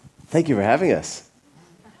Thank you for having us.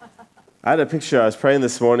 I had a picture. I was praying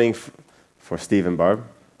this morning for Steve and Barb.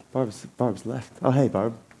 Barb's left. Oh, hey,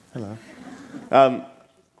 Barb. Hello.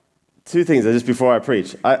 Two things just before I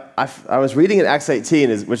preach. I was reading in Acts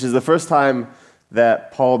 18, which is the first time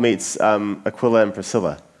that Paul meets Aquila and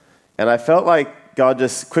Priscilla. And I felt like God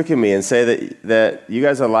just quickened me and say that you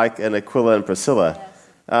guys are like an Aquila and Priscilla.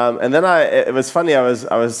 Yes. And then it was funny, I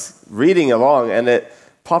was reading along, and it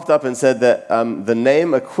popped up and said that the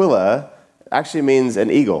name Aquila actually means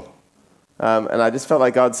an eagle. And I just felt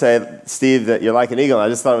like God said, Steve, that you're like an eagle. And I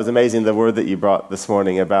just thought it was amazing the word that you brought this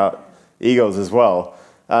morning about eagles as well.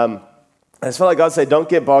 I just felt like God said, don't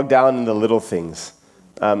get bogged down in the little things.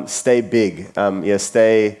 Stay big.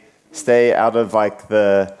 Stay out of like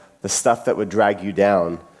the stuff that would drag you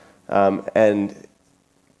down. And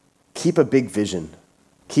keep a big vision.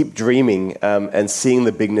 Keep dreaming and seeing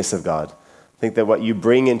the bigness of God. I think that what you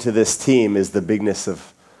bring into this team is the bigness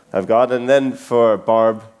of God. And then for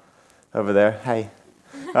Barb over there, hey.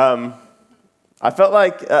 I felt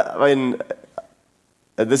like,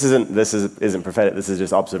 this isn't prophetic, this is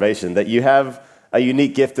just observation, that you have a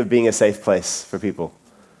unique gift of being a safe place for people.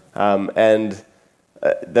 And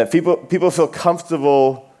that people feel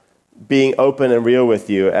comfortable being open and real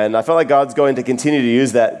with you. And I felt like God's going to continue to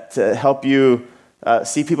use that to help you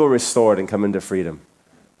see people restored and come into freedom.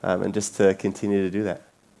 And just to continue to do that.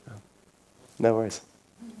 No worries.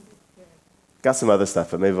 Got some other stuff,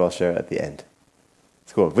 but maybe I'll share it at the end.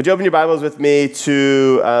 It's cool. Would you open your Bibles with me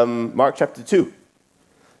to Mark chapter 2?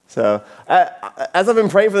 So, as I've been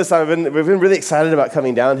praying for this time, we've been really excited about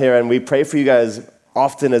coming down here, and we pray for you guys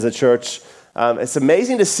often as a church. It's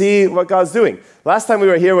amazing to see what God's doing. Last time we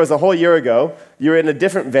were here was a whole year ago. You were in a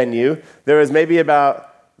different venue. There was maybe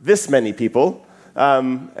about this many people.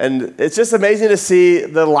 And it's just amazing to see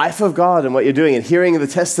the life of God and what you're doing and hearing the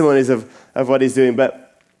testimonies of what he's doing.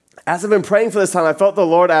 But as I've been praying for this time, I felt the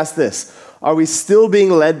Lord ask this: are we still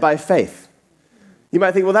being led by faith? You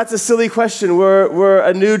might think, well, that's a silly question. We're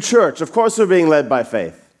a new church. Of course we're being led by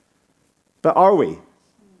faith. But are we?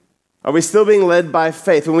 Are we still being led by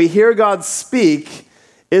faith? When we hear God speak,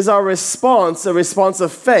 is our response a response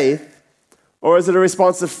of faith, or is it a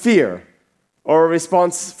response of fear, or a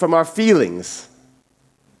response from our feelings?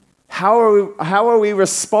 How are we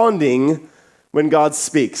responding when God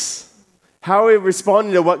speaks? How are we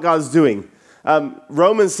responding to what God's doing?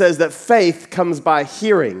 Romans says that faith comes by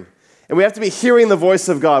hearing. And we have to be hearing the voice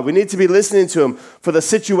of God. We need to be listening to him for the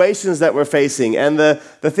situations that we're facing and the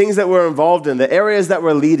things that we're involved in, the areas that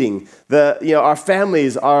we're leading, our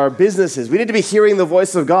families, our businesses. We need to be hearing the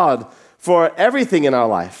voice of God for everything in our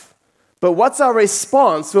life. But what's our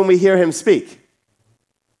response when we hear him speak?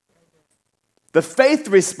 The faith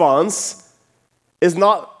response is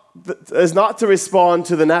not to respond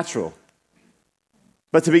to the natural,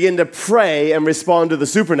 but to begin to pray and respond to the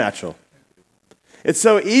supernatural. It's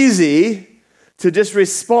so easy to just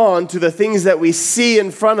respond to the things that we see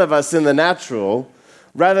in front of us in the natural,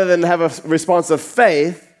 rather than have a response of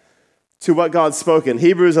faith to what God's spoken.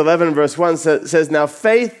 Hebrews 11 verse 1 says, now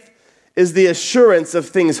faith is the assurance of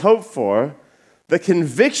things hoped for, the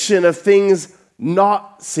conviction of things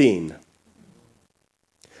not seen.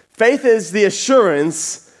 Faith is the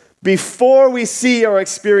assurance before we see or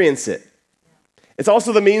experience it. It's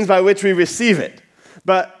also the means by which we receive it.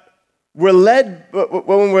 But when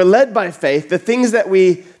we're led by faith, the things that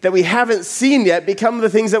we haven't seen yet become the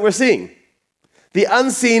things that we're seeing. The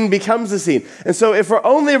unseen becomes the seen. And so if we're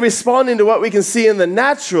only responding to what we can see in the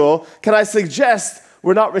natural, can I suggest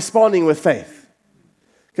we're not responding with faith?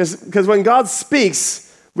 Because when God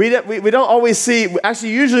speaks, we don't always see,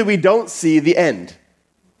 actually usually we don't see the end.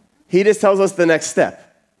 He just tells us the next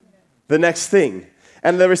step, the next thing.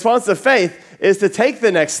 And the response of faith is to take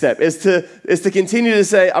the next step, is to continue to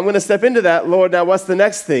say, I'm going to step into that, Lord, now what's the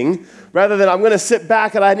next thing? Rather than I'm going to sit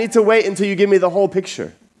back and I need to wait until you give me the whole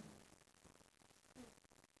picture.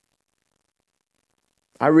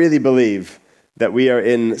 I really believe that we are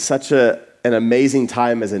in such an amazing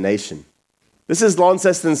time as a nation. This is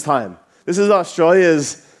Launceston's time. This is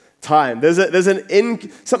Australia's time. There's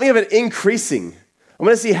something of an increasing. I'm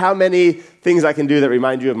going to see how many things I can do that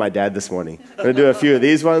remind you of my dad this morning. I'm going to do a few of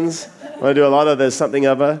these ones. I'm going to do a lot of there's something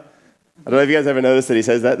of a. I don't know if you guys ever noticed that he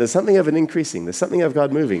says that. There's something of an increasing. There's something of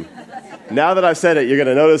God moving. Now that I've said it, you're going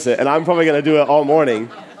to notice it, and I'm probably going to do it all morning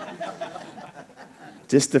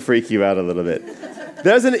just to freak you out a little bit.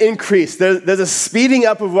 There's an increase. There's a speeding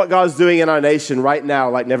up of what God's doing in our nation right now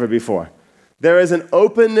like never before. There is an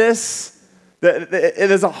openness.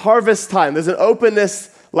 There's a harvest time. There's an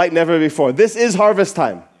openness like never before. This is harvest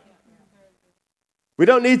time. We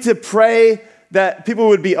don't need to pray that people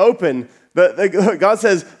would be open. God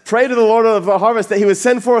says, pray to the Lord of the harvest that he would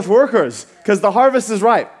send forth workers because the harvest is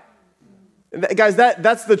ripe. Guys,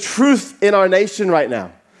 that's the truth in our nation right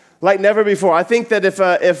now, like never before. I think that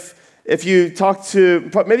if you talk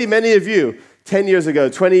to, maybe many of you, 10 years ago,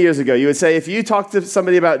 20 years ago, you would say, if you talk to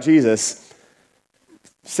somebody about Jesus,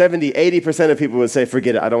 70, 80% of people would say,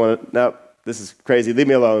 forget it, I don't want to, no, this is crazy, leave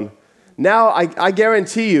me alone. Now, I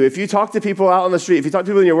guarantee you, if you talk to people out on the street, if you talk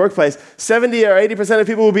to people in your workplace, 70 or 80% of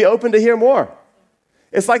people will be open to hear more.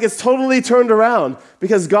 It's like it's totally turned around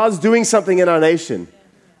because God's doing something in our nation.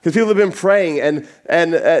 Because people have been praying, and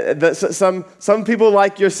some people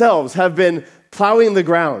like yourselves have been plowing the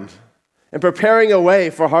ground and preparing a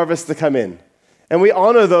way for harvest to come in. And we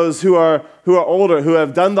honor those who are older, who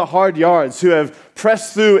have done the hard yards, who have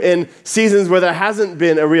pressed through in seasons where there hasn't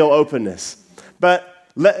been a real openness. But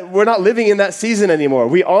we're not living in that season anymore.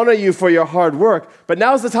 We honor you for your hard work, but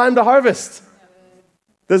now's the time to harvest.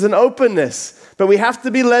 There's an openness, but we have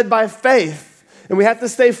to be led by faith, and we have to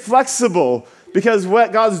stay flexible because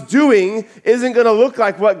what God's doing isn't going to look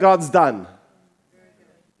like what God's done.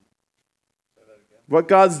 What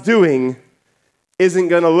God's doing isn't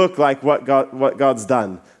going to look like what God's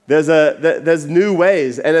done. There's new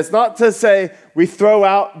ways, and it's not to say we throw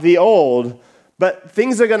out the old, but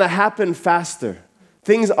things are going to happen faster.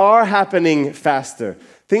 Things are happening faster.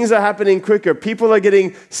 Things are happening quicker. People are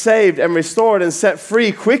getting saved and restored and set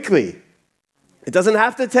free quickly. It doesn't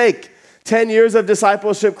have to take 10 years of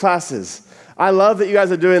discipleship classes. I love that you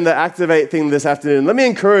guys are doing the Activate thing this afternoon. Let me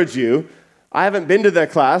encourage you. I haven't been to their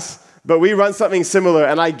class, but we run something similar,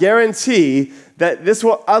 and I guarantee that this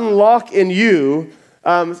will unlock in you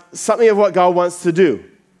something of what God wants to do.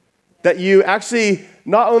 That you actually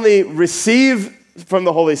not only receive from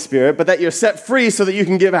the Holy Spirit, but that you're set free so that you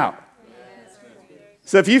can give out.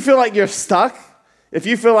 So if you feel like you're stuck, if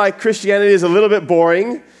you feel like Christianity is a little bit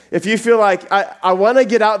boring, if you feel like I want to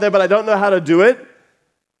get out there, but I don't know how to do it,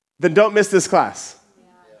 then don't miss this class.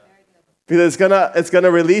 Because it's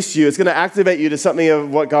gonna release you. It's gonna activate you to something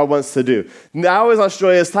of what God wants to do. Now is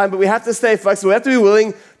Australia's time, but we have to stay flexible. We have to be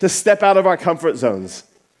willing to step out of our comfort zones,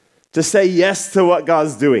 to say yes to what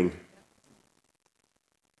God's doing.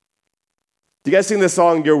 Do you guys sing the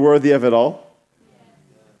song, You're Worthy of It All?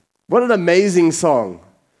 What an amazing song.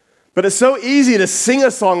 But it's so easy to sing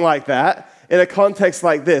a song like that in a context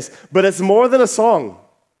like this. But it's more than a song.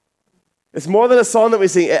 It's more than a song that we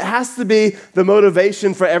sing. It has to be the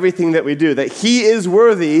motivation for everything that we do, that he is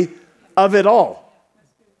worthy of it all.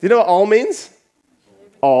 Do you know what all means?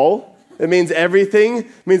 All. It means everything.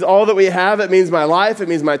 It means all that we have. It means my life. It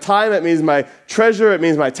means my time. It means my treasure. It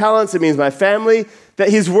means my talents. It means my family. That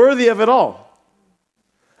he's worthy of it all.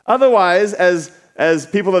 Otherwise, as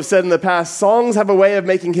people have said in the past, songs have a way of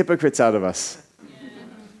making hypocrites out of us.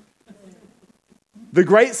 The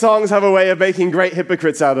great songs have a way of making great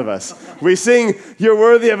hypocrites out of us. We sing, you're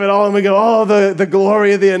worthy of it all, and we go, oh, the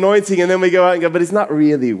glory of the anointing, and then we go out and go, but he's not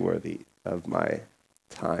really worthy of my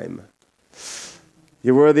time.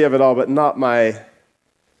 You're worthy of it all, but not my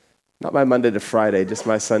Monday to Friday, just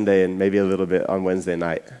my Sunday and maybe a little bit on Wednesday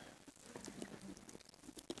night.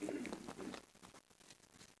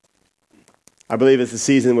 I believe it's a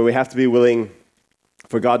season where we have to be willing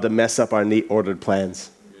for God to mess up our neat, ordered plans.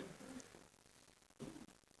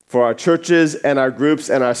 For our churches and our groups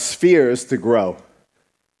and our spheres to grow.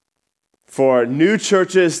 For new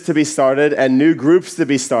churches to be started and new groups to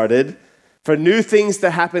be started. For new things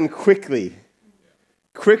to happen quickly.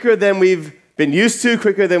 Quicker than we've been used to,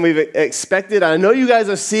 quicker than we've expected. I know you guys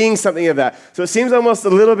are seeing something of that. So it seems almost a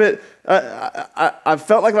little bit, I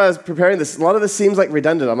felt like when I was preparing this, a lot of this seems like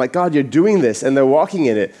redundant. I'm like, God, you're doing this, and they're walking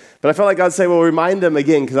in it. But I felt like God said, well, remind them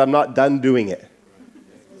again, because I'm not done doing it.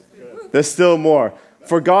 There's still more.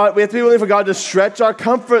 For God, we have to be willing for God to stretch our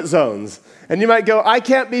comfort zones. And you might go, I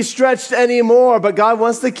can't be stretched anymore, but God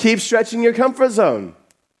wants to keep stretching your comfort zone.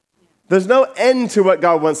 There's no end to what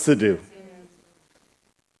God wants to do.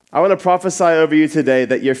 I want to prophesy over you today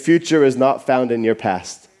that your future is not found in your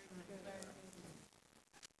past.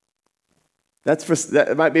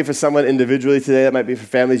 That might be for someone individually today. That might be for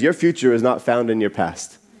families. Your future is not found in your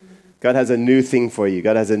past. God has a new thing for you.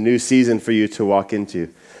 God has a new season for you to walk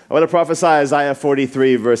into. I want to prophesy Isaiah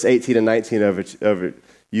 43, verse 18 and 19 over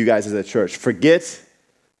you guys as a church. Forget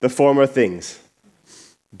the former things.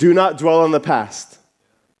 Do not dwell on the past.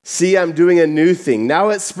 See, I'm doing a new thing. Now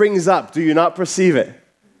it springs up. Do you not perceive it?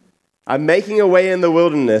 I'm making a way in the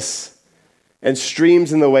wilderness and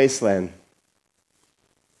streams in the wasteland.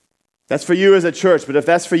 That's for you as a church, but if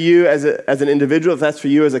that's for you as an individual, if that's for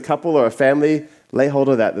you as a couple or a family, lay hold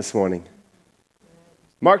of that this morning.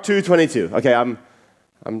 Mark 2:22. Okay,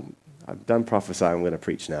 I I'm done prophesying. I'm going to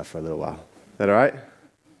preach now for a little while. Is that all right?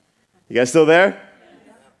 You guys still there?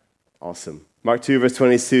 Awesome. Mark 2, verse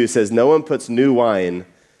 22 says, "No one puts new wine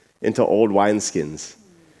into old wineskins.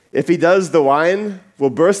 If he does, the wine will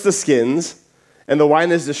burst the skins, and the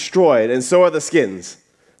wine is destroyed, and so are the skins.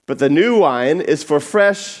 But the new wine is for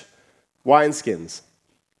fresh wineskins."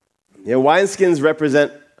 You know, wineskins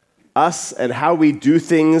represent us and how we do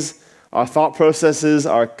things, our thought processes,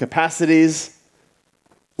 our capacities.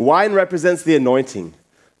 Wine represents the anointing,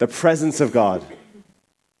 the presence of God.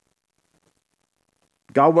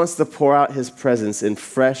 God wants to pour out his presence in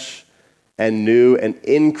fresh and new and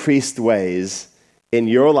increased ways in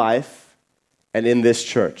your life and in this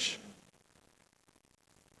church.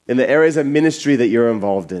 In the areas of ministry that you're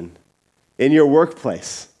involved in your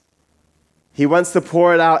workplace. He wants to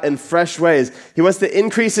pour it out in fresh ways. He wants to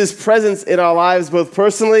increase his presence in our lives, both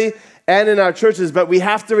personally and in our churches, but we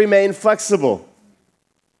have to remain flexible.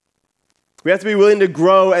 We have to be willing to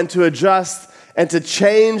grow and to adjust and to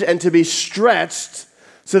change and to be stretched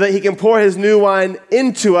so that he can pour his new wine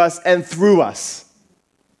into us and through us.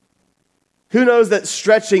 Who knows that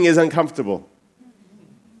stretching is uncomfortable?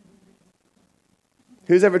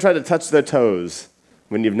 Who's ever tried to touch their toes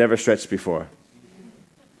when you've never stretched before?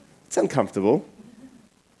 It's uncomfortable.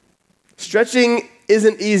 Stretching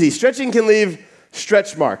isn't easy. Stretching can leave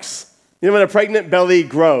stretch marks. You know, when a pregnant belly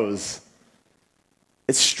grows,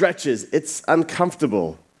 it stretches. It's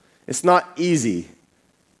uncomfortable. It's not easy.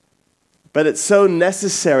 But it's so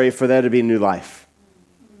necessary for there to be new life.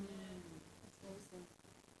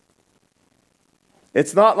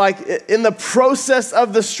 It's not like in the process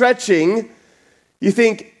of the stretching, you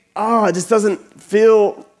think, it just doesn't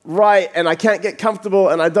feel right, and I can't get comfortable,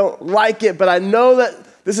 and I don't like it, but I know that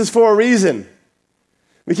this is for a reason.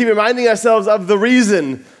 We keep reminding ourselves of the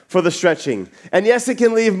reason for the stretching. And yes, it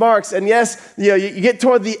can leave marks. And yes, you get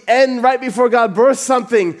toward the end right before God bursts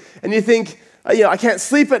something, and you think, I can't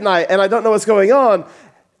sleep at night, and I don't know what's going on.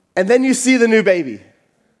 And then you see the new baby.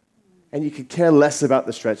 And you could care less about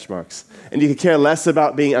the stretch marks. And you could care less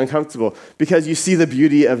about being uncomfortable because you see the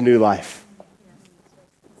beauty of new life.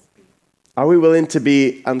 Are we willing to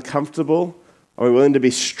be uncomfortable? Are we willing to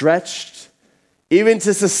be stretched? Even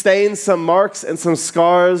to sustain some marks and some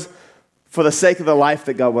scars for the sake of the life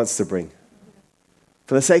that God wants to bring.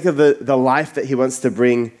 For the sake of the life that he wants to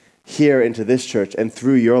bring here into this church and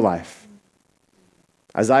through your life.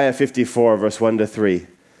 Isaiah 54, verse 1-3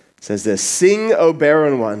 says this, "Sing, O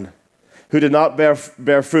barren one, who did not bear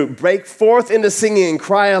fruit. Break forth into singing and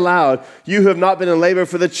cry aloud, you who have not been in labor,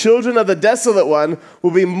 for the children of the desolate one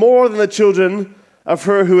will be more than the children of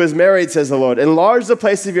her who is married, says the Lord. Enlarge the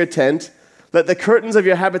place of your tent. Let the curtains of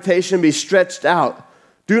your habitation be stretched out.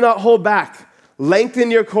 Do not hold back.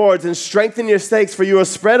 Lengthen your cords and strengthen your stakes, for you are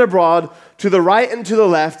spread abroad to the right and to the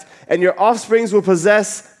left, and your offsprings will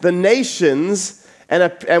possess the nations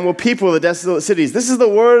and will people the desolate cities." This is the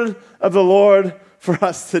word of the Lord for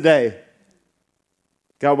us today.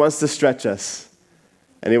 God wants to stretch us,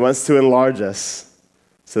 and he wants to enlarge us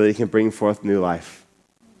so that he can bring forth new life.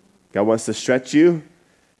 God wants to stretch you.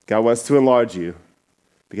 God wants to enlarge you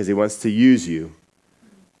because he wants to use you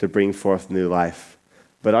to bring forth new life.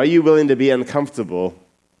 But are you willing to be uncomfortable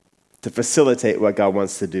to facilitate what God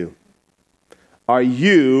wants to do? Are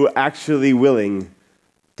you actually willing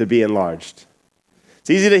to be enlarged?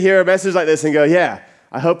 It's easy to hear a message like this and go,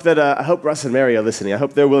 I hope Russ and Mary are listening. I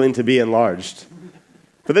hope they're willing to be enlarged.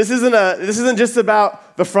 But this isn't just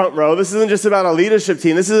about the front row. This isn't just about a leadership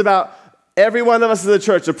team. This is about every one of us in the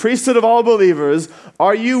church, a priesthood of all believers.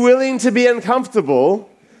 Are you willing to be uncomfortable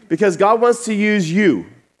because God wants to use you?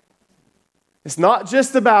 It's not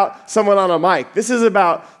just about someone on a mic. This is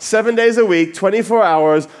about 7 days a week, 24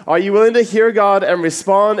 hours. Are you willing to hear God and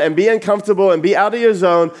respond and be uncomfortable and be out of your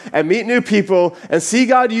zone and meet new people and see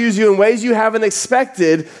God use you in ways you haven't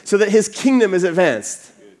expected so that his kingdom is advanced?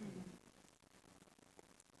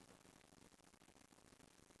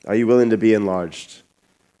 Are you willing to be enlarged?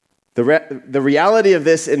 The reality of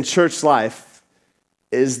this in church life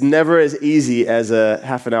is never as easy as a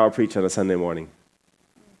half an hour preach on a Sunday morning.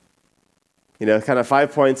 Kind of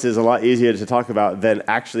 5 points is a lot easier to talk about than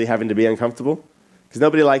actually having to be uncomfortable. Because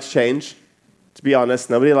nobody likes change, to be honest.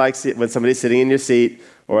 Nobody likes it when somebody's sitting in your seat,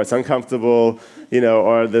 or it's uncomfortable,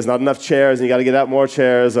 or there's not enough chairs and you got to get out more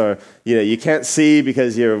chairs, or, you can't see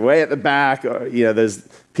because you're way at the back, or, there's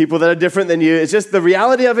people that are different than you. It's just the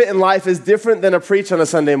reality of it in life is different than a preach on a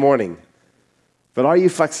Sunday morning. But are you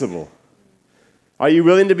flexible? Are you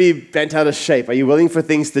willing to be bent out of shape? Are you willing for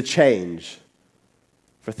things to change?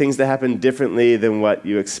 For things to happen differently than what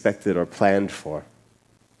you expected or planned for?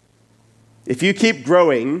 If you keep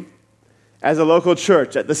growing as a local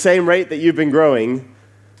church at the same rate that you've been growing,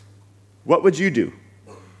 what would you do?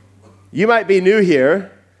 You might be new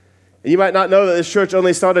here, and you might not know that this church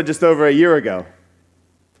only started just over a year ago.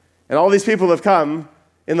 And all these people have come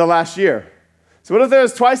in the last year. So what if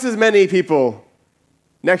there's twice as many people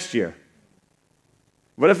next year?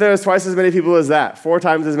 What if there's twice as many people as that, 4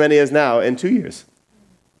 times as many as now in 2 years?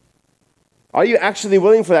 Are you actually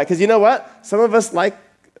willing for that? Because you know what? Some of us like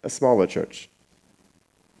a smaller church.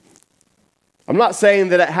 I'm not saying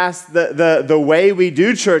that it has the way we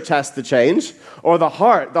do church has to change, or the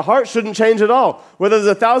heart. The heart shouldn't change at all, whether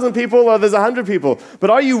there's 1,000 people or there's 100 people. But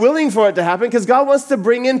are you willing for it to happen? Because God wants to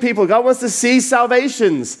bring in people. God wants to see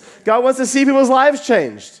salvations. God wants to see people's lives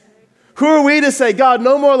changed. Who are we to say, God,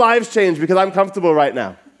 no more lives changed because I'm comfortable right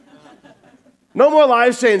now? No more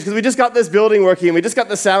lives changed because we just got this building working and we just got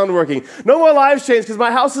the sound working. No more lives changed because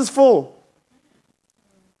my house is full.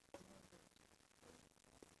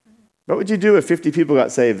 What would you do if 50 people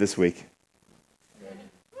got saved this week?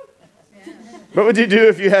 What would you do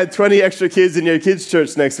if you had 20 extra kids in your kids'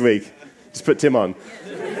 church next week? Just put Tim on.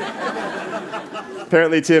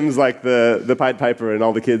 Apparently Tim's like the Pied Piper and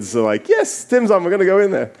all the kids are like, yes, Tim's on, we're going to go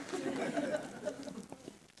in there.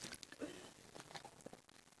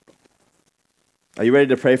 Are you ready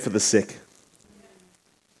to pray for the sick?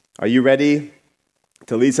 Are you ready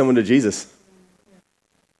to lead someone to Jesus?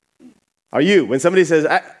 Are you? When somebody says,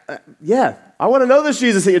 yeah, I want to know this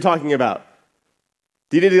Jesus that you're talking about.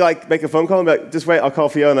 Do you need to make a phone call and be like, just wait, I'll call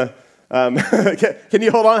Fiona. Can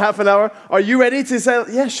you hold on half an hour? Are you ready to say,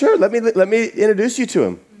 yeah, sure, let me introduce you to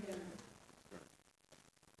him?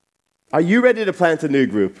 Are you ready to plant a new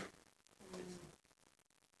group?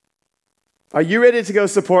 Are you ready to go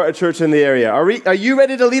support a church in the area? Are you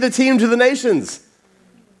ready to lead a team to the nations?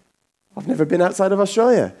 I've never been outside of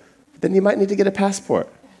Australia. Then you might need to get a passport.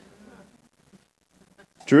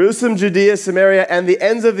 Jerusalem, Judea, Samaria, and the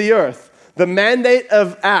ends of the earth. The mandate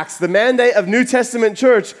of Acts, the mandate of New Testament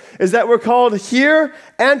church is that we're called here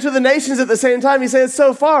and to the nations at the same time. You say it's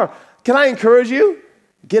so far. Can I encourage you?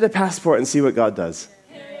 Get a passport and see what God does.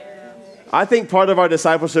 I think part of our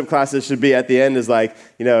discipleship classes should be at the end is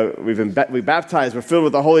we baptized, we're filled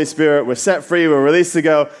with the Holy Spirit, we're set free, we're released to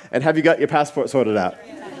go, and have you got your passport sorted out?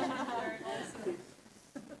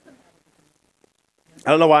 I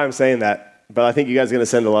don't know why I'm saying that, but I think you guys are going to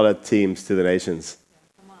send a lot of teams to the nations.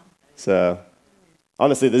 So,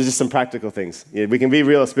 honestly, there's just some practical things. We can be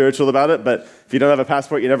real spiritual about it, but if you don't have a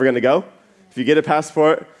passport, you're never going to go. If you get a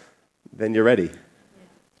passport, then you're ready.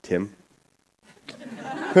 Tim?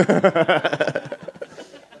 If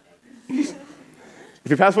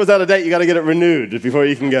your passport's out of date, you got to get it renewed before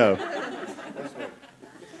you can go.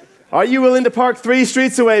 Are you willing to park 3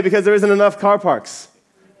 streets away because there isn't enough car parks?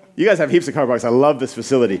 You guys have heaps of car parks. I love this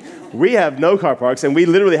facility. We have no car parks, and we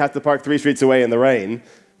literally have to park 3 streets away in the rain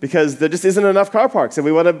because there just isn't enough car parks, and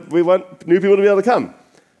we want new people to be able to come.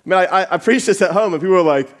 I mean, I preached this at home, and people were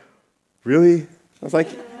like, really? I was like,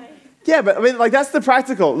 yeah, but I mean, that's the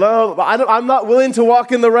practical. No, I'm not willing to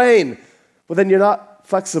walk in the rain. Well, then you're not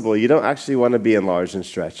flexible. You don't actually want to be enlarged and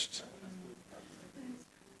stretched.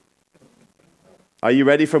 Are you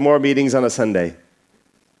ready for more meetings on a Sunday?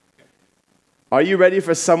 Are you ready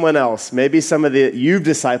for someone else, maybe somebody that you've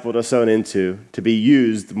discipled or sown into, to be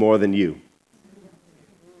used more than you?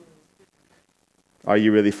 Are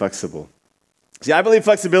you really flexible? See, I believe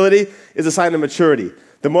flexibility is a sign of maturity.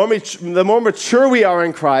 The more mature we are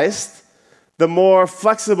in Christ, the more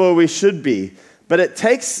flexible we should be. But it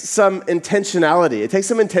takes some intentionality. It takes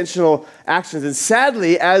some intentional actions. And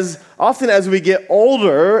sadly, as often as we get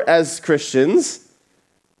older as Christians,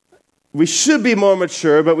 we should be more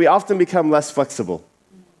mature, but we often become less flexible.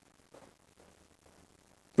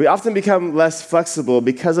 We often become less flexible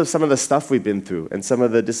because of some of the stuff we've been through and some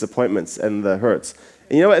of the disappointments and the hurts.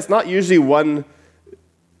 And you know what? It's not usually one,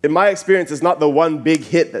 in my experience, it's not the one big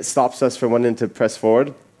hit that stops us from wanting to press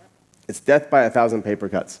forward. It's death by 1,000 paper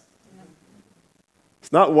cuts.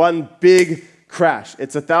 It's not one big crash.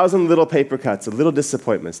 It's 1,000 little paper cuts, little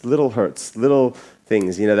disappointments, little hurts, little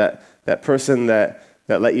things. That person that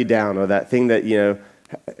let you down, or that thing that,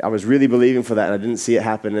 I was really believing for that and I didn't see it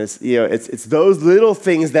happen. It's those little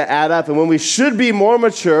things that add up. And when we should be more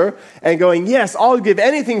mature and going, yes, I'll give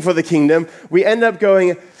anything for the kingdom, we end up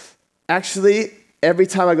going, actually, every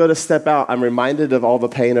time I go to step out, I'm reminded of all the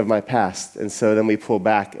pain of my past. And so then we pull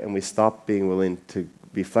back and we stop being willing to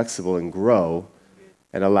be flexible and grow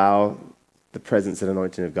and allow the presence and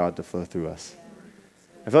anointing of God to flow through us.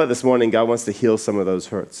 I feel like this morning God wants to heal some of those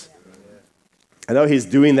hurts. I know he's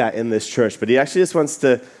doing that in this church, but he actually just wants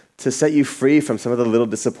to set you free from some of the little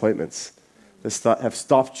disappointments that have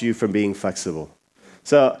stopped you from being flexible.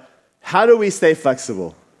 So how do we stay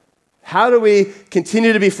flexible? How do we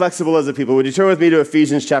continue to be flexible as a people? Would you turn with me to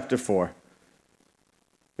Ephesians chapter 4? I'm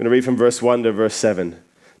going to read from verse 1 to verse 7.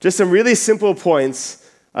 Just some really simple points.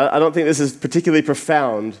 I don't think this is particularly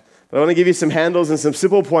profound, but I want to give you some handles and some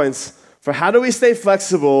simple points for how do we stay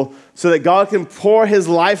flexible so that God can pour his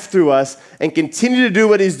life through us and continue to do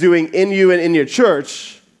what he's doing in you and in your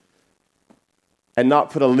church and not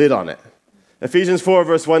put a lid on it. Ephesians 4,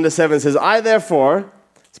 verse 1 to 7 says, I therefore,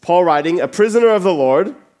 it's Paul writing, a prisoner of the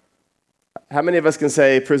Lord. How many of us can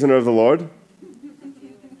say prisoner of the Lord?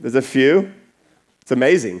 There's a few. It's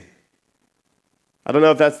amazing. I don't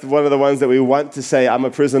know if that's one of the ones that we want to say, I'm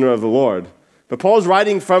a prisoner of the Lord. But Paul's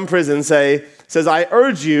writing from prison says, I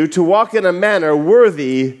urge you to walk in a manner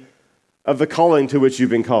worthy of the calling to which you've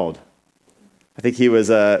been called. I think he was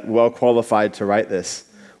well qualified to write this.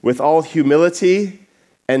 With all humility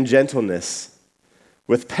and gentleness,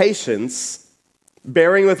 with patience,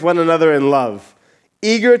 bearing with one another in love,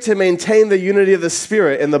 eager to maintain the unity of the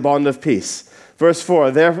Spirit in the bond of peace. Verse 4,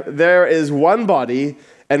 there is one body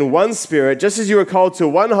and one Spirit, just as you were called to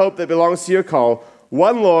one hope that belongs to your call,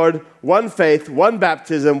 one Lord, one faith, one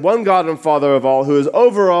baptism, one God and Father of all, who is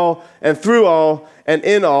over all and through all and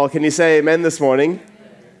in all. Can you say amen this morning? Amen.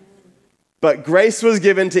 But grace was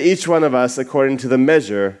given to each one of us according to the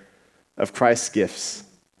measure of Christ's gifts.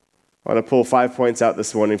 I want to pull 5 points out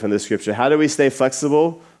this morning from this scripture. How do we stay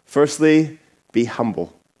flexible? Firstly, be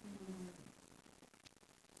humble.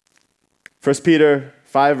 1 Peter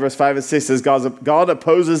 5, verse 5 and 6 says, God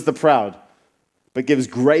opposes the proud, but gives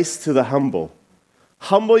grace to the humble.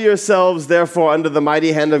 Humble yourselves, therefore, under the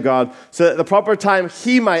mighty hand of God, so that at the proper time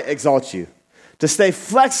he might exalt you. To stay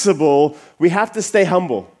flexible, we have to stay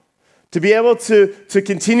humble. To be able to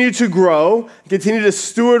continue to grow, continue to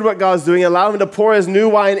steward what God's doing, allow him to pour his new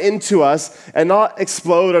wine into us and not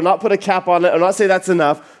explode or not put a cap on it or not say that's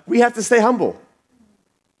enough, we have to stay humble.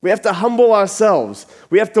 We have to humble ourselves.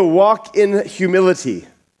 We have to walk in humility.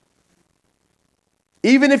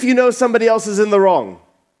 Even if you know somebody else is in the wrong,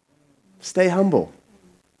 stay humble.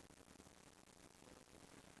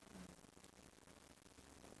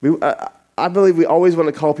 I believe we always want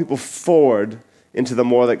to call people forward into the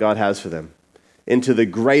more that God has for them, into the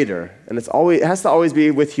greater. And it has to always be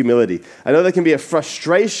with humility. I know there can be a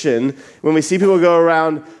frustration when we see people go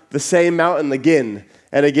around the same mountain again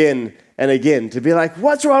and again and again to be like,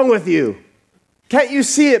 what's wrong with you? Can't you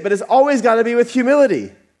see it? But it's always got to be with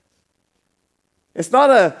humility.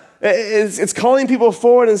 It's calling people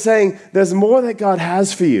forward and saying, there's more that God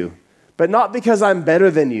has for you. But not because I'm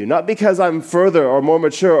better than you, not because I'm further or more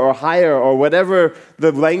mature or higher or whatever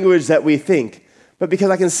the language that we think, but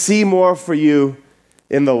because I can see more for you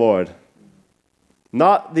in the Lord.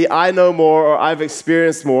 Not the I know more or I've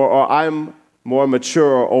experienced more or I'm more mature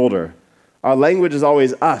or older. Our language is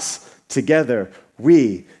always us, together,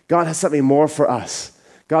 we. God has something more for us.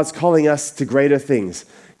 God's calling us to greater things.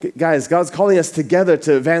 Guys, God's calling us together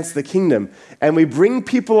to advance the kingdom, and we bring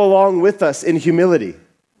people along with us in humility.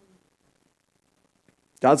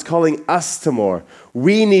 God's calling us to more.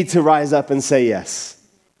 We need to rise up and say yes.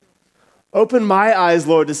 Open my eyes,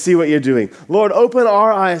 Lord, to see what you're doing. Lord, open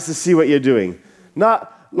our eyes to see what you're doing.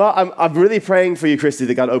 I'm really praying for you, Christy,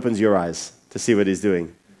 that God opens your eyes to see what he's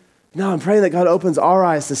doing. No, I'm praying that God opens our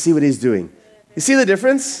eyes to see what he's doing. You see the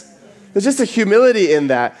difference? There's just a humility in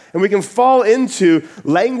that. And we can fall into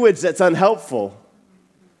language that's unhelpful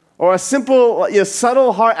or a simple,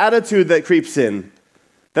 subtle heart attitude that creeps in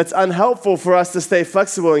that's unhelpful for us to stay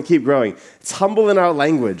flexible and keep growing. It's humble in our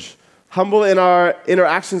language, humble in our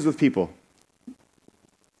interactions with people.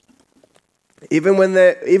 Even when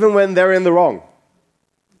they're in the wrong,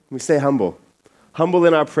 we stay humble. Humble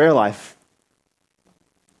in our prayer life.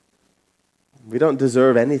 We don't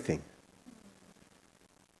deserve anything.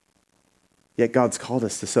 Yet God's called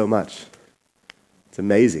us to so much. It's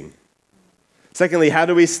amazing. Secondly, how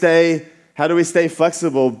do we stay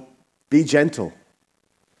flexible? Be gentle.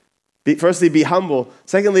 Firstly, be humble.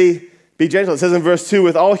 Secondly, be gentle. It says in verse 2,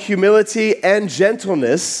 with all humility and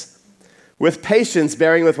gentleness, with patience,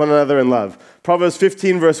 bearing with one another in love. Proverbs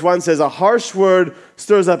 15, verse 1 says, a harsh word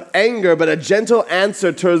stirs up anger, but a gentle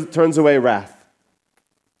answer turns away wrath.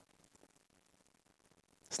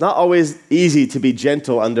 It's not always easy to be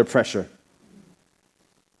gentle under pressure.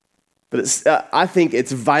 But I think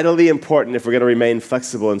it's vitally important if we're going to remain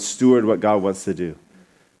flexible and steward what God wants to do.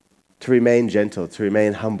 To remain gentle, to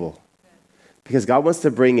remain humble. Because God wants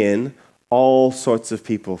to bring in all sorts of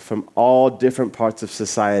people from all different parts of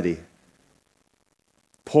society.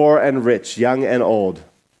 Poor and rich, young and old,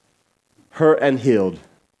 hurt and healed.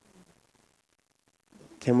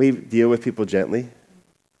 Can we deal with people gently?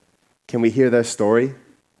 Can we hear their story?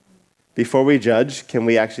 before we judge, can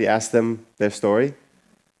we actually ask them their story?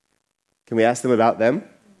 Can we ask them about them?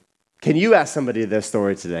 Can you ask somebody their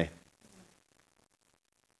story today?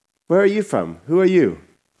 Where are you from? Who are you?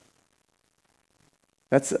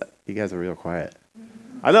 You guys are real quiet.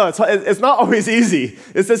 I know, it's not always easy.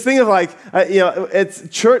 It's this thing of like, it's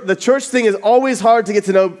church. The church thing is always hard to get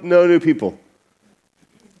to know new people.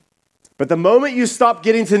 But the moment you stop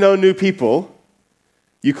getting to know new people,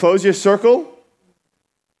 you close your circle.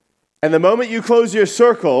 And the moment you close your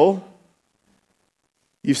circle,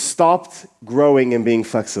 you've stopped growing and being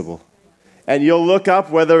flexible. And you'll look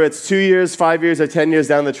up, whether it's 2 years, 5 years, or 10 years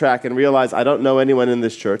down the track, and realize, I don't know anyone in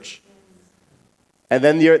this church. And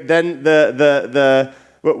then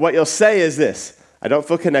what you'll say is this: I don't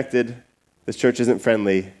feel connected. This church isn't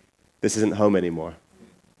friendly. This isn't home anymore.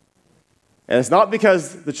 And it's not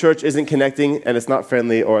because the church isn't connecting and it's not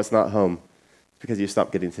friendly or it's not home. It's because you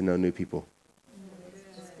stop getting to know new people.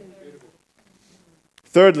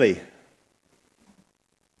 Thirdly,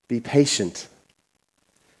 be patient.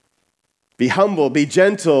 Be humble, be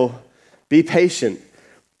gentle, be patient.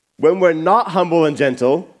 When we're not humble and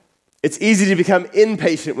gentle, it's easy to become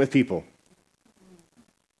impatient with people.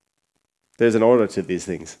 There's an order to these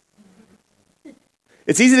things.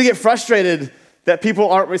 It's easy to get frustrated that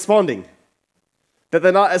people aren't responding, that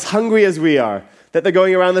they're not as hungry as we are, that they're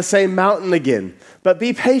going around the same mountain again. But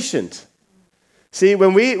be patient. See,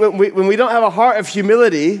 when we don't have a heart of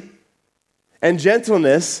humility and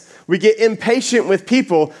gentleness, we get impatient with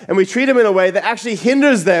people and we treat them in a way that actually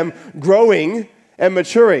hinders them growing and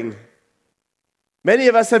maturing. Many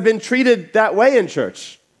of us have been treated that way in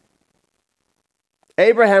church.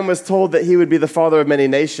 Abraham was told that he would be the father of many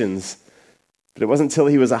nations, but it wasn't until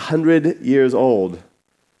he was 100 years old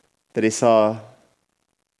that he saw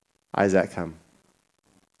Isaac come.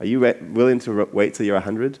 Are you willing to wait till you're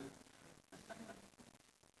 100?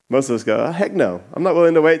 Most of us go, oh, heck no. I'm not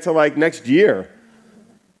willing to wait till like next year.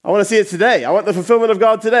 I want to see it today. I want the fulfillment of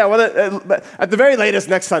God today. I want it at the very latest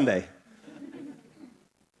next Sunday.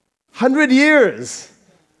 100 years.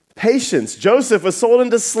 Patience. Joseph was sold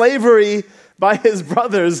into slavery by his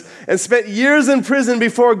brothers and spent years in prison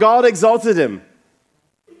before God exalted him.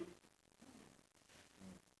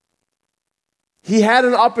 He had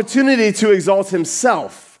an opportunity to exalt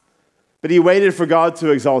himself, but he waited for God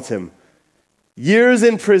to exalt him. Years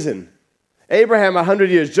in prison. Abraham, 100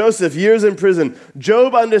 years. Joseph, years in prison.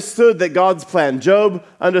 Job understood that God's plan. Job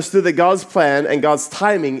understood that God's plan and God's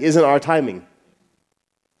timing isn't our timing.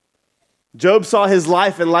 Job saw his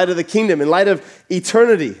life in light of the kingdom, in light of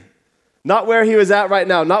eternity. Not where he was at right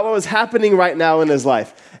now, not what was happening right now in his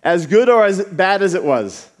life, as good or as bad as it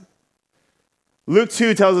was. Luke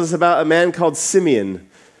 2 tells us about a man called Simeon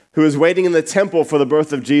who was waiting in the temple for the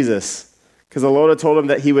birth of Jesus because the Lord had told him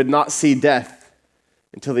that he would not see death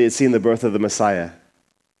until he had seen the birth of the Messiah.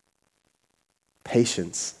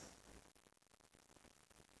 Patience.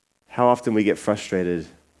 How often we get frustrated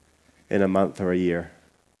in a month or a year.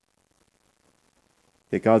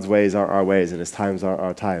 Yet God's ways aren't our ways and his times aren't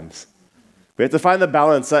our times. We have to find the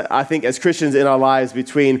balance, I think, as Christians in our lives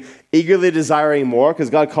between eagerly desiring more, because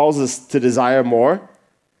God calls us to desire more,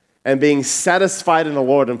 and being satisfied in the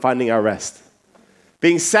Lord and finding our rest.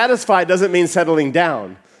 Being satisfied doesn't mean settling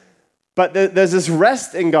down, but there's this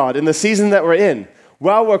rest in God in the season that we're in.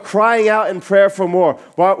 While we're crying out in prayer for more,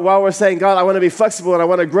 while we're saying, God, I want to be flexible and I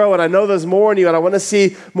want to grow and I know there's more in you and I want to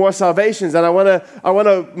see more salvations and I want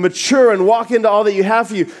to mature and walk into all that you have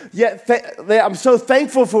for you. Yet I'm so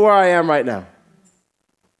thankful for where I am right now.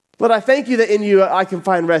 Lord, I thank you that in you I can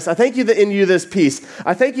find rest. I thank you that in you there's peace.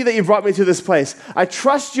 I thank you that you brought me to this place. I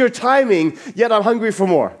trust your timing, yet I'm hungry for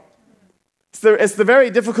more. It's the very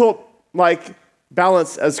difficult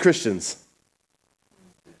balance as Christians.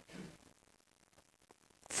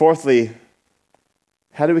 Fourthly,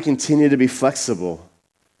 how do we continue to be flexible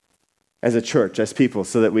as a church, as people,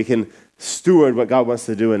 so that we can steward what God wants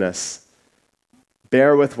to do in us?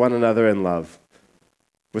 Bear with one another in love.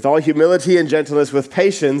 With all humility and gentleness, with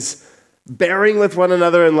patience, bearing with one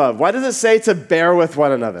another in love. Why does it say to bear with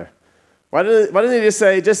one another? Why doesn't he just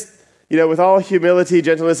say, with all humility,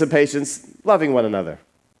 gentleness, and patience, loving one another?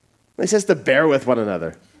 He says to bear with one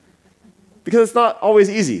another. Because it's not always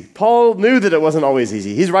easy. Paul knew that it wasn't always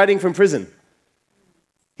easy. He's writing from prison.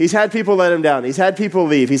 He's had people let him down. He's had people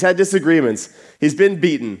leave. He's had disagreements. He's been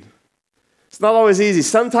beaten. It's not always easy.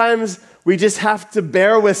 Sometimes we just have to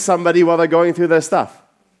bear with somebody while they're going through their stuff.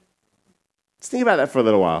 Let's think about that for a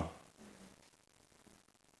little while.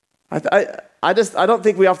 I don't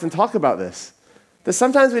think we often talk about this. That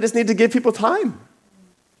sometimes we just need to give people time.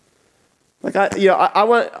 Like, I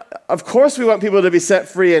want, of course we want people to be set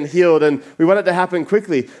free and healed, and we want it to happen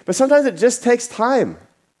quickly, but sometimes it just takes time.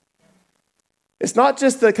 It's not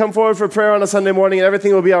just to come forward for prayer on a Sunday morning and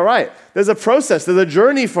everything will be all right. There's a process, there's a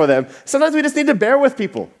journey for them. Sometimes we just need to bear with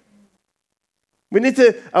people. We need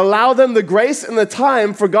to allow them the grace and the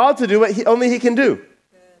time for God to do what only He can do.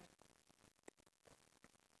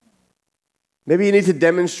 Maybe you need to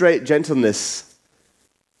demonstrate gentleness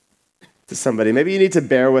to somebody. Maybe you need to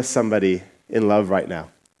bear with somebody in love right now.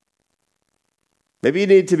 Maybe you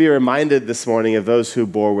need to be reminded this morning of those who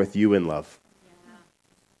bore with you in love.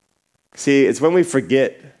 See, it's when we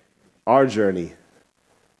forget our journey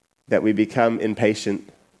that we become impatient.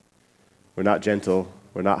 We're not gentle.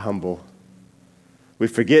 We're not humble. We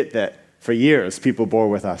forget that for years people bore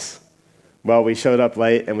with us. Well, we showed up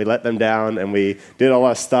late and we let them down and we did all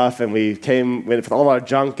our stuff and we came with all our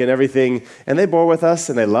junk and everything, and they bore with us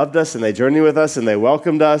and they loved us and they journeyed with us and they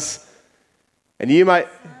welcomed us. And you might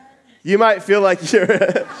feel like you're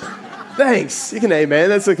thanks. You can amen.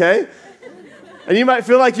 That's okay. And you might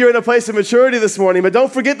feel like you're in a place of maturity this morning, but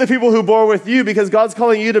don't forget the people who bore with you, because God's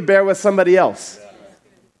calling you to bear with somebody else.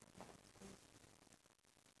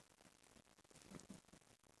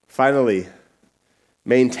 Finally,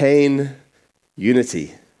 maintain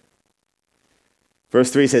unity.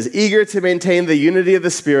 Verse 3 says, eager to maintain the unity of the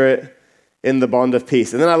Spirit in the bond of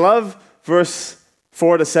peace. And then I love verse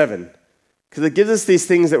 4 to 7, because it gives us these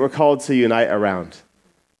things that we're called to unite around.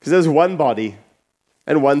 Because there's one body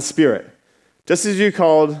and one Spirit. Just as you're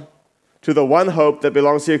called to the one hope that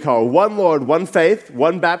belongs to your call, one Lord, one faith,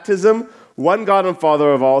 one baptism, one God and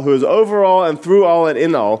Father of all, who is over all and through all and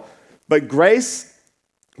in all. But grace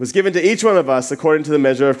was given to each one of us according to the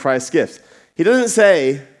measure of Christ's gifts. He doesn't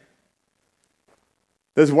say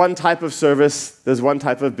there's one type of service, there's one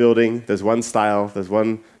type of building, there's one style, there's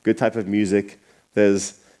one good type of music.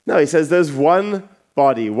 No, he says there's one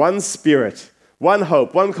body, one Spirit, one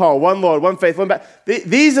hope, one call, one Lord, one faith, one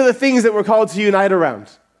These are the things that we're called to unite around.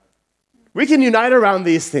 We can unite around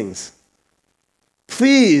these things.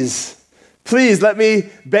 Please let me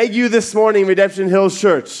beg you this morning, Redemption Hills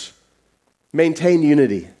Church, maintain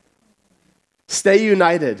unity. Stay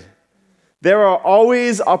united. There are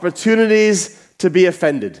always opportunities to be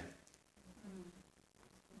offended.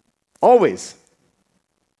 Always.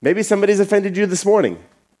 Maybe somebody's offended you this morning.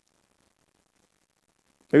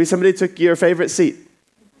 Maybe somebody took your favorite seat.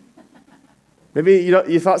 Maybe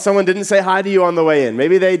you thought someone didn't say hi to you on the way in.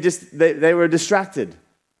 Maybe they were distracted.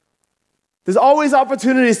 There's always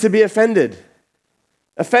opportunities to be offended.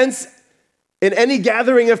 Offense in any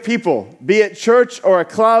gathering of people, be it church or a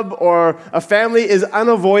club or a family, is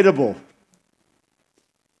unavoidable.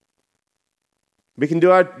 We can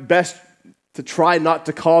do our best to try not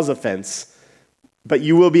to cause offense, but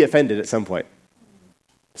you will be offended at some point.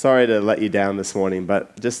 Sorry to let you down this morning,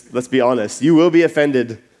 but just let's be honest. You will be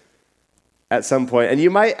offended at some point, and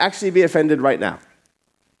you might actually be offended right now.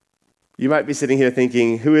 You might be sitting here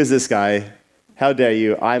thinking, who is this guy? How dare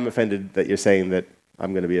you? I'm offended that you're saying that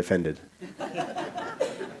I'm going to be offended.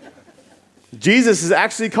 Jesus is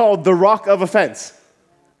actually called the rock of offense.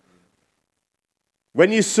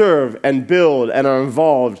 When you serve and build and are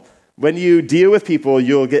involved, when you deal with people,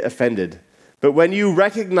 you'll get offended. But when you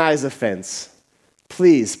recognize offense,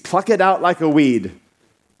 please pluck it out like a weed.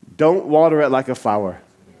 Don't water it like a flower.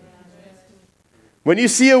 When you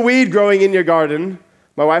see a weed growing in your garden,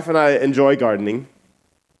 my wife and I enjoy gardening.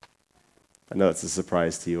 I know it's a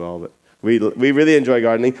surprise to you all, but we really enjoy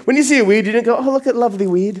gardening. When you see a weed, you don't go, oh, look at lovely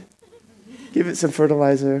weed. Give it some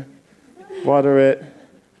fertilizer, water it.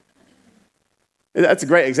 That's a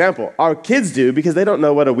great example. Our kids do, because they don't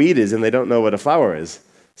know what a weed is and they don't know what a flower is.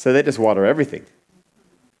 So they just water everything.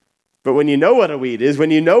 But when you know what a weed is,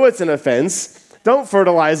 when you know it's an offense, don't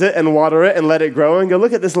fertilize it and water it and let it grow and go,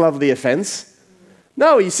 look at this lovely offense.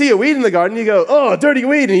 No, you see a weed in the garden, you go, oh, dirty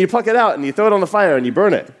weed, and you pluck it out and you throw it on the fire and you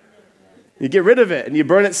burn it. You get rid of it and you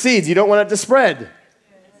burn its seeds. You don't want it to spread.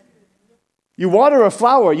 You water a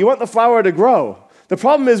flower. You want the flower to grow. The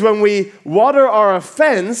problem is when we water our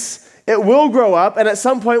offense, it will grow up and at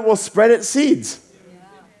some point will spread its seeds.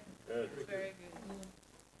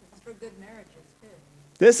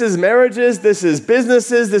 This is marriages, this is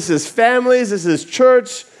businesses, this is families, this is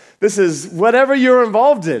church, this is whatever you're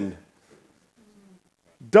involved in.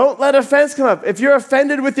 Don't let offense come up. If you're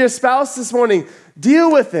offended with your spouse this morning,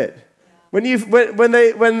 deal with it. When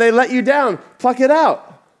they let you down, pluck it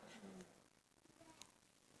out.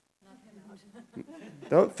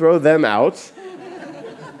 Don't throw them out.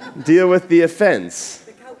 Deal with the offense.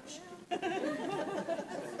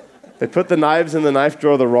 They put the knives in the knife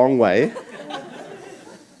drawer the wrong way.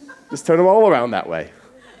 Just turn them all around that way.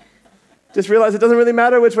 Just realize it doesn't really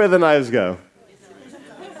matter which way the knives go.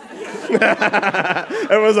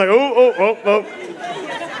 Everyone's like, oh.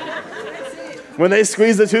 When they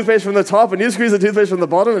squeeze the toothpaste from the top and you squeeze the toothpaste from the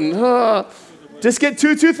bottom, and just get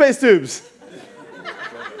 2 toothpaste tubes.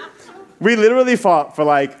 We literally fought for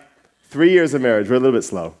like 3 years of marriage. We're a little bit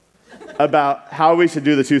slow. About how we should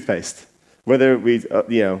do the toothpaste. Whether we,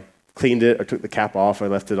 cleaned it or took the cap off or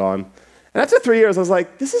left it on. And after 3 years, I was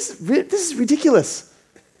like, this is ridiculous.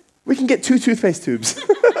 We can get 2 toothpaste tubes.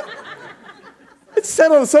 It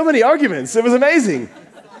settled so many arguments. It was amazing.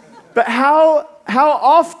 But how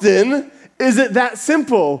often is it that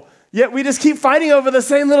simple? Yet we just keep fighting over the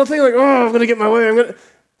same little thing, like, I'm going to get my way. It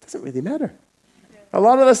doesn't really matter. A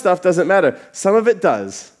lot of the stuff doesn't matter. Some of it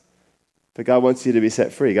does. But God wants you to be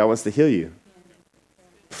set free. God wants to heal you.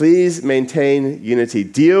 Please maintain unity.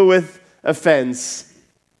 Deal with offense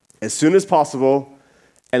as soon as possible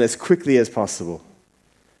and as quickly as possible.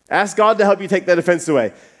 Ask God to help you take that offense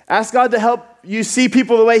away. Ask God to help you see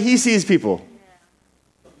people the way He sees people.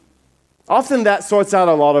 Often that sorts out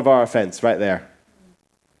a lot of our offense right there.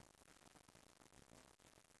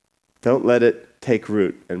 Don't let it take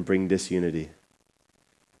root and bring disunity.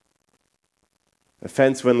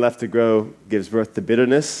 Offense, when left to grow, gives birth to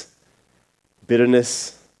bitterness.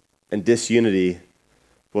 Bitterness and disunity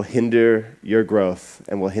will hinder your growth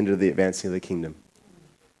and will hinder the advancing of the kingdom.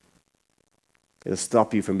 It'll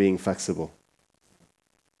stop you from being flexible,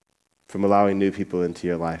 from allowing new people into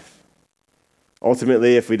your life.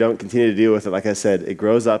 Ultimately, if we don't continue to deal with it, like I said, it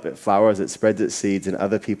grows up, it flowers, it spreads its seeds, and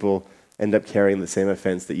other people end up carrying the same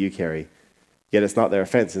offense that you carry. Yet it's not their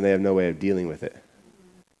offense, and they have no way of dealing with it.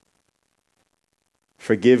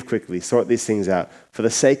 Forgive quickly. Sort these things out. For the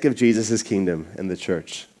sake of Jesus' kingdom and the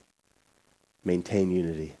church, maintain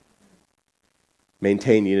unity.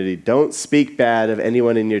 Maintain unity. Don't speak bad of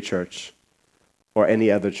anyone in your church or any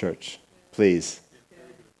other church, please.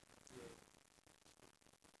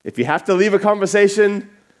 If you have to leave a conversation,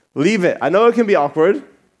 leave it. I know it can be awkward.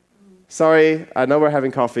 Sorry, I know we're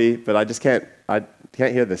having coffee, but I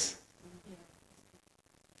can't hear this.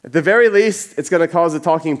 At the very least, it's going to cause a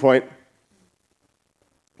talking point.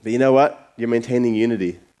 But you know what? You're maintaining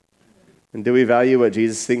unity. And do we value what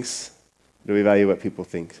Jesus thinks? Do we value what people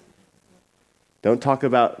think? Don't talk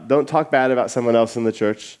bad about someone else in the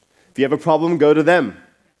church. If you have a problem, go to them.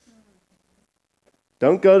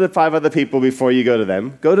 Don't go to 5 other people before you go to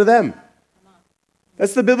them. Go to them.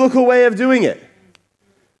 That's the biblical way of doing it.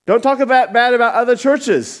 Don't talk bad about other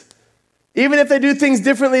churches, even if they do things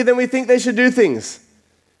differently than we think they should do things.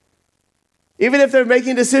 Even if they're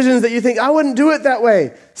making decisions that you think, I wouldn't do it that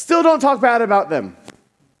way, still don't talk bad about them.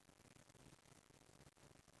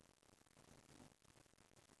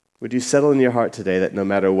 Would you settle in your heart today that no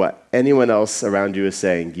matter what anyone else around you is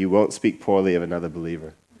saying, you won't speak poorly of another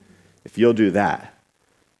believer? If you'll do that,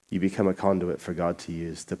 you become a conduit for God to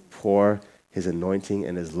use to pour His anointing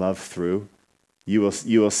and His love through. You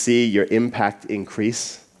will see your impact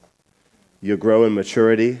increase. You'll grow in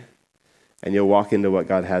maturity, and you'll walk into what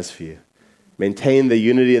God has for you. Maintain the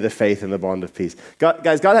unity of the faith and the bond of peace. God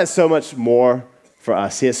has so much more for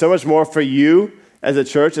us. He has so much more for you as a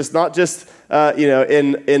church. It's not just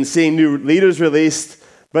in seeing new leaders released,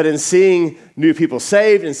 but in seeing new people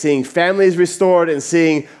saved and seeing families restored and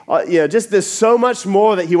seeing, just there's so much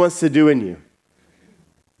more that He wants to do in you.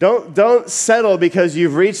 Don't settle because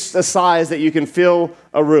you've reached a size that you can fill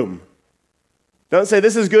a room. Don't say,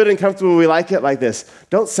 this is good and comfortable, we like it like this.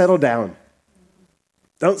 Don't settle down.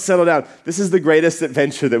 Don't settle down. This is the greatest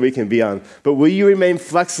adventure that we can be on. But will you remain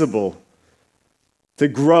flexible to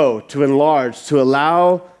grow, to enlarge, to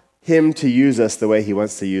allow Him to use us the way He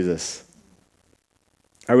wants to use us?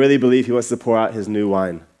 I really believe He wants to pour out His new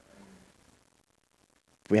wine.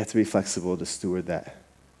 We have to be flexible to steward that.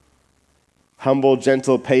 Humble,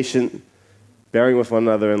 gentle, patient, bearing with one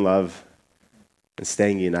another in love, and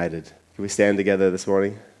staying united. Can we stand together this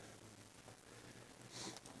morning?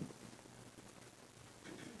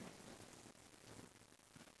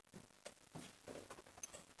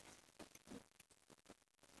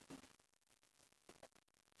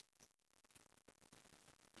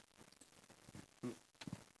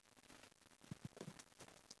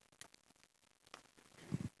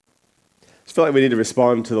 I feel like we need to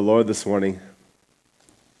respond to the Lord this morning.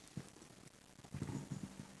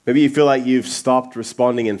 Maybe you feel like you've stopped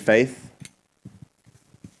responding in faith.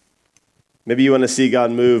 Maybe you want to see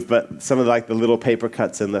God move, but some of the little paper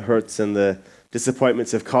cuts and the hurts and the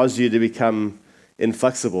disappointments have caused you to become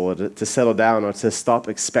inflexible or to settle down or to stop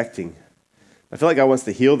expecting. I feel like God wants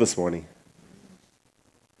to heal this morning.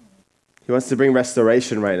 He wants to bring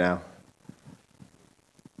restoration right now.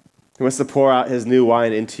 He wants to pour out His new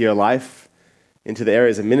wine into your life. into the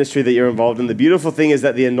areas of ministry that you're involved in. The beautiful thing is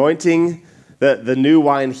that the anointing, the new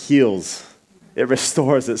wine heals. It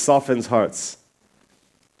restores, it softens hearts.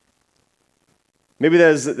 Maybe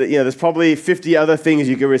there's probably 50 other things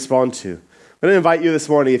you could respond to. I'm going to invite you this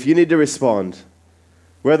morning, if you need to respond,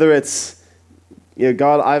 whether it's,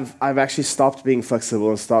 God, I've actually stopped being flexible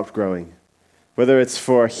and stopped growing. Whether it's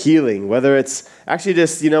for healing, whether it's actually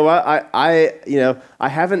just, I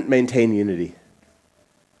haven't maintained unity.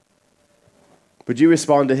 Would you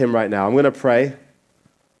respond to him right now? I'm going to pray.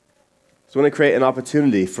 So I want to create an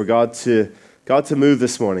opportunity for God to move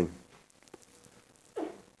this morning.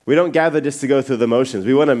 We don't gather just to go through the motions.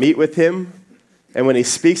 We want to meet with him, and when he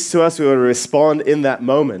speaks to us, we want to respond in that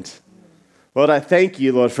moment. Lord, I thank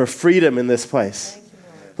you, Lord, for freedom in this place.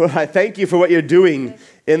 Lord, I thank you for what you're doing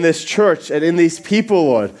in this church and in these people,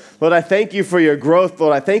 Lord. Lord, I thank you for your growth,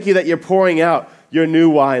 Lord. I thank you that you're pouring out your new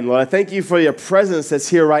wine, Lord. I thank you for your presence that's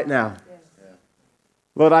here right now.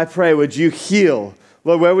 Lord, I pray, would you heal,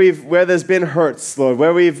 Lord, where there's been hurts, Lord,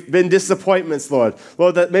 where we've been disappointments, Lord.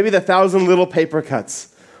 Lord, that maybe the 1,000 little paper cuts.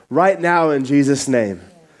 Right now, in Jesus' name,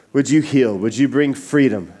 would you heal? Would you bring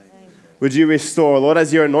freedom? Would you restore? Lord,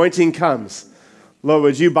 as your anointing comes, Lord,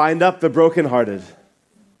 would you bind up the brokenhearted?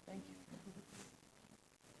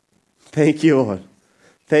 Thank you, Lord.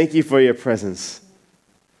 Thank you for your presence.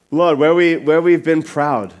 Lord, where we've been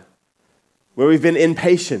proud, where we've been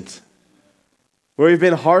impatient, where we've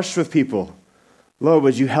been harsh with people, Lord,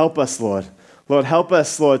 would you help us, Lord? Lord, help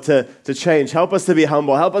us, Lord, to change. Help us to be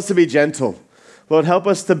humble. Help us to be gentle. Lord, help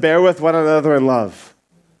us to bear with one another in love.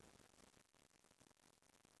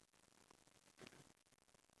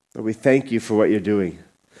 Lord, we thank you for what you're doing.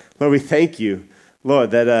 Lord, we thank you,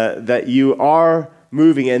 Lord, that you are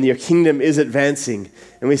moving and your kingdom is advancing.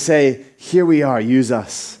 And we say, here we are, use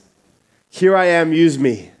us. Here I am, use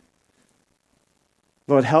me.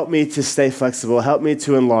 Lord, help me to stay flexible. Help me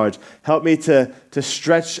to enlarge. Help me to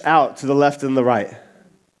stretch out to the left and the right.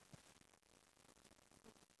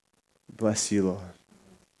 Bless you, Lord.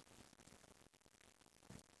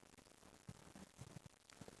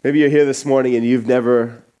 Maybe you're here this morning and you've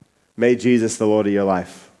never made Jesus the Lord of your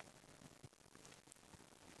life.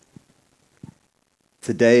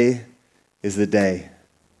 Today is the day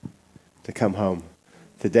to come home.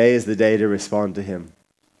 Today is the day to respond to him.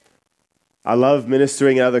 I love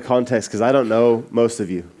ministering in other contexts because I don't know most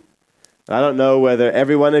of you. I don't know whether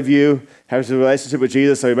every one of you has a relationship with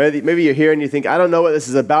Jesus, or maybe you're here and you think, I don't know what this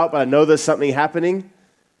is about, but I know there's something happening.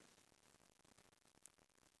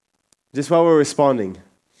 Just while we're responding,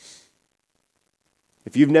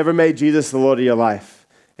 if you've never made Jesus the Lord of your life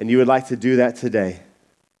and you would like to do that today,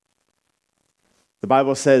 the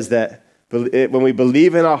Bible says that when we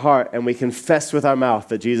believe in our heart and we confess with our mouth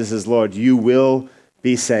that Jesus is Lord, you will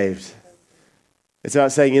be saved. It's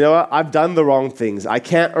about saying, you know what, I've done the wrong things. I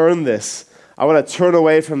can't earn this. I want to turn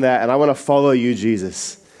away from that and I want to follow you,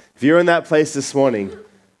 Jesus. If you're in that place this morning,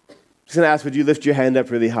 I'm just going to ask, would you lift your hand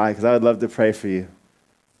up really high because I would love to pray for you.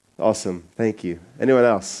 Awesome. Thank you. Anyone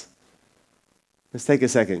else? Let's take a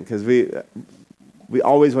second because we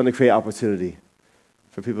always want to create opportunity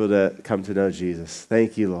for people to come to know Jesus.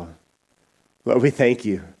 Thank you, Lord. Lord, we thank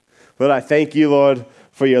you. Lord, I thank you, Lord,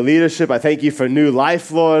 for your leadership. I thank you for new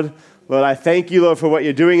life, Lord. Lord, I thank you, Lord, for what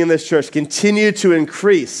you're doing in this church. Continue to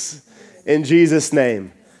increase in Jesus'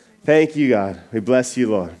 name. Thank you, God. We bless you,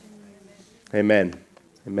 Lord. Amen.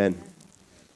 Amen.